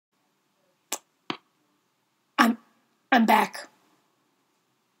I'm back.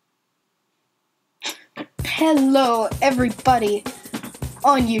 Hello, everybody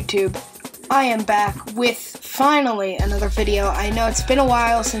on YouTube. I am back with finally another video. I know it's been a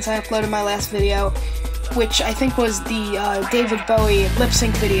while since I uploaded my last video, which I think was the David Bowie lip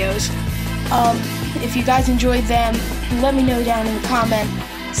sync videos. If you guys enjoyed them, let me know down in the comment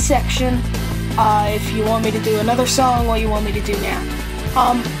section if you want me to do another song, what you want me to do now.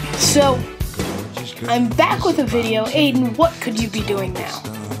 So I'm back with a video. Aiden, what could you be doing now?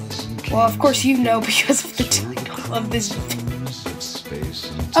 Well, of course you know because of the title of this video.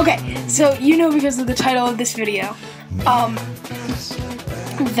 Okay, so you know because of the title of this video,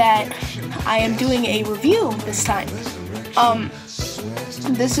 that I am doing a review this time.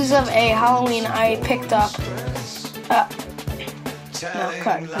 This is of a Halloween I picked up.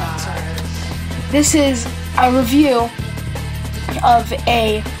 Sorry. This is a review of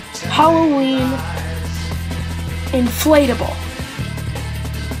a Halloween inflatable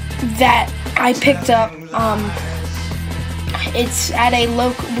that I picked up. It's at a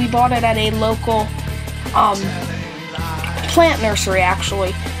local. We bought it at a local plant nursery.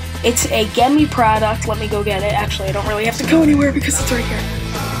 Actually, it's a Gemmy product. Let me go get it. Actually, I don't really have to go anywhere because it's right here.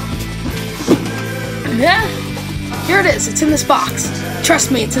 Yeah, here it is. It's in this box.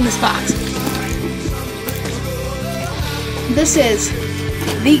 Trust me, it's in this box. This is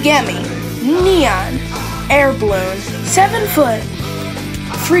the Gemmy Neon Airblown 7-foot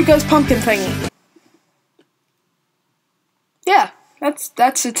Free Ghost Pumpkin thingy. Yeah,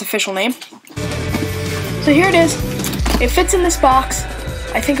 that's its official name. So here it is. It fits in this box.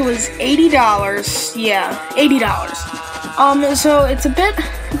 I think it was $80. Yeah, $80. So it's a bit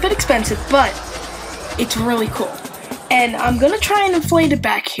expensive, but it's really cool. And I'm gonna try and inflate it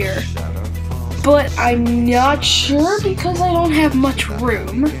back here, but I'm not sure because I don't have much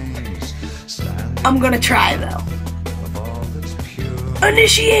room. I'm gonna try though.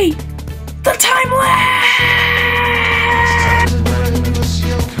 Initiate the time lapse.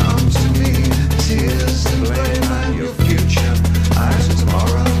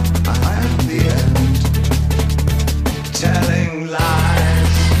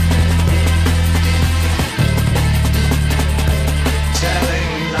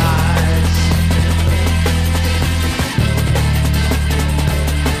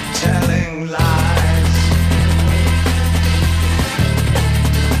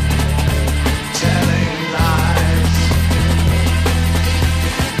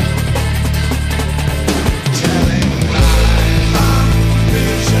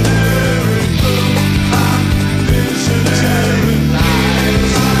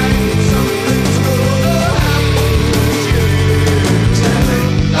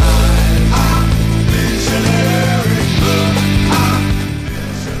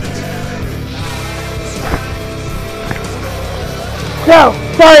 So,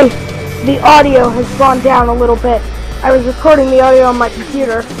 sorry, the audio has gone down a little bit. I was recording the audio on my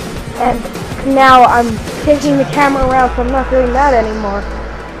computer, and now I'm taking the camera around, so I'm not doing that anymore.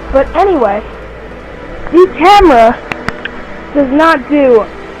 But anyway, the camera does not do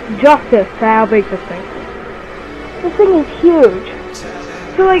justice to how big this thing is. This thing is huge.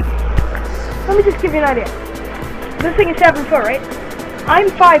 So, like, let me just give you an idea. This thing is 7 foot, right? I'm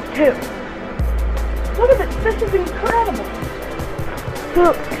 5'2". Look at this. This is incredible.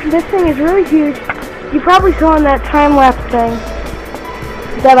 So, this thing is really huge. You probably saw in that time-lapse thing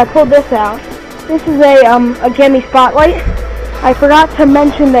that I pulled this out. This is a Gemmy spotlight. I forgot to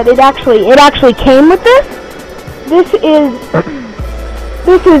mention that it actually came with this. This is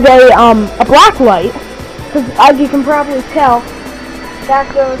a black light, because as you can probably tell, that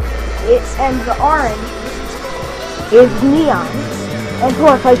goes, and the orange is neon. And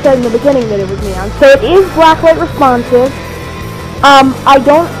plus, I said in the beginning that it was neon. So it is black light responsive. I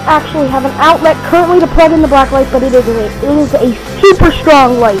don't actually have an outlet currently to plug in the black light, but it is a super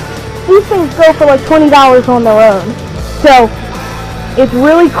strong light. These things go for like $20 on their own. So, it's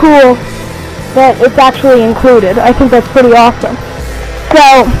really cool that it's actually included. I think that's pretty awesome.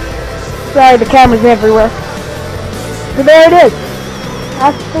 So, sorry, the camera's everywhere. So there it is.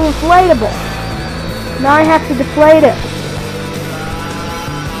 That's the inflatable. Now I have to deflate it.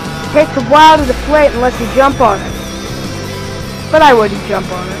 It takes a while to deflate unless you jump on it. But I wouldn't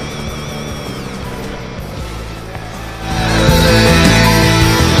jump on it.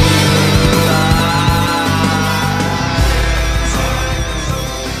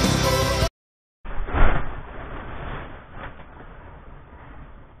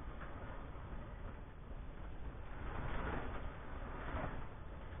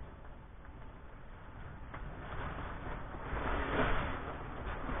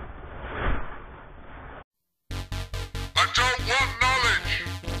 don't want knowledge.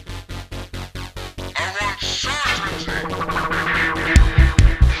 I want certainty.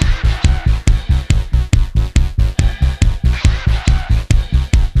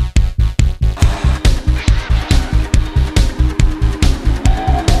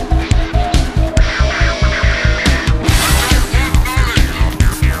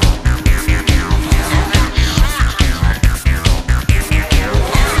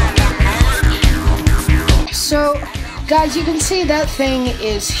 So, guys, you can see that thing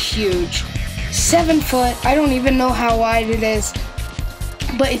is huge. 7 foot. I don't even know how wide it is,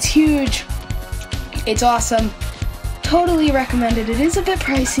 but it's huge. It's awesome. Totally recommend it. It is a bit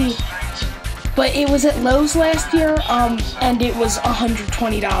pricey, but it was at Lowe's last year, and it was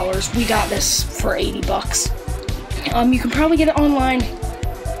 $120. We got this for 80 bucks. You can probably get it online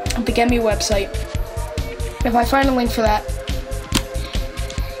at the Gemmy website. If I find a link for that,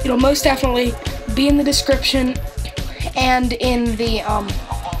 it'll most definitely be in the description, and in the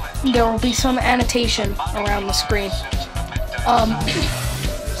there will be some annotation around the screen.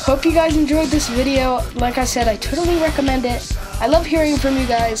 Hope you guys enjoyed this video. Like I said, I totally recommend it. I love hearing from you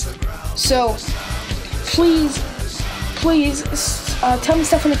guys, so please tell me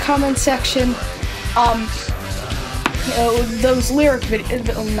stuff in the comments section. Those lyric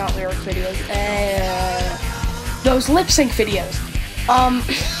videos, not lyric videos, those lip sync videos.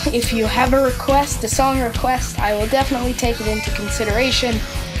 If you have a request, a song request, I will definitely take it into consideration.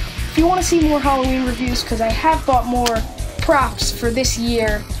 If you want to see more Halloween reviews, because I have bought more props for this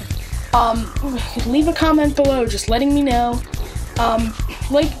year, leave a comment below just letting me know.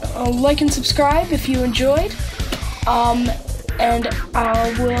 Like and subscribe if you enjoyed. And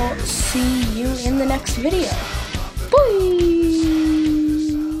I will see you in the next video. Bye!